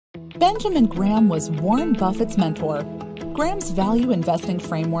Benjamin Graham was Warren Buffett's mentor. Graham's value investing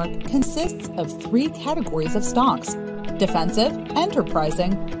framework consists of 3 categories of stocks: defensive,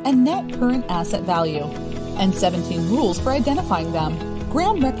 enterprising, and net current asset value, and 17 rules for identifying them.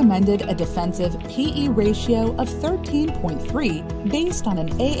 Graham recommended a defensive P/E ratio of 13.3 based on an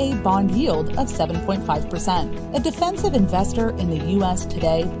AA bond yield of 7.5%. A defensive investor in the U.S.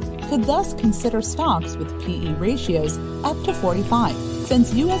 today could thus consider stocks with P/E ratios up to 45,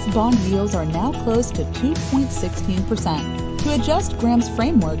 since U.S. bond yields are now close to 2.16%. To adjust Graham's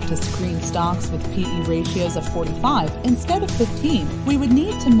framework to screen stocks with P/E ratios of 45 instead of 15, we would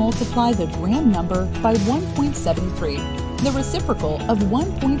need to multiply the Graham number by 1.73. The reciprocal of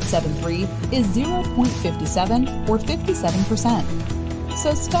 1.73 is 0.57 or 57%.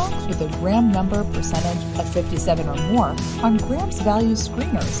 So stocks with a Graham number percentage of 57 or more on Graham's value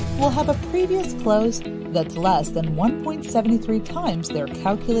screeners will have a previous close that's less than 1.73 times their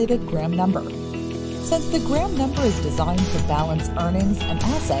calculated Graham number. Since the Graham number is designed to balance earnings and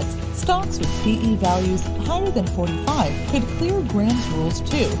assets, stocks with P/E values higher than 45 could clear Graham's rules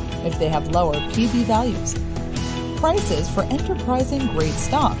too if they have lower P/B values. Prices for enterprising grade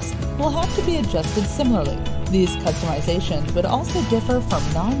stocks will have to be adjusted similarly. These customizations would also differ from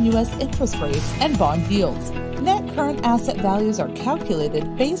non-U.S. interest rates and bond yields. Net current asset values are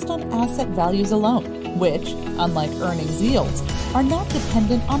calculated based on asset values alone, which, unlike earnings yields, are not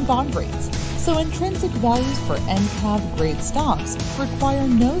dependent on bond rates. So intrinsic values for NCAV grade stocks require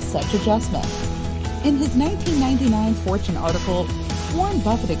no such adjustment. In his 1999 Fortune article, Warren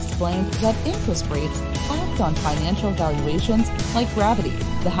Buffett explained that interest rates act on financial valuations like gravity.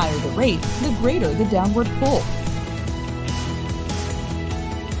 The higher the rate, the greater the downward pull.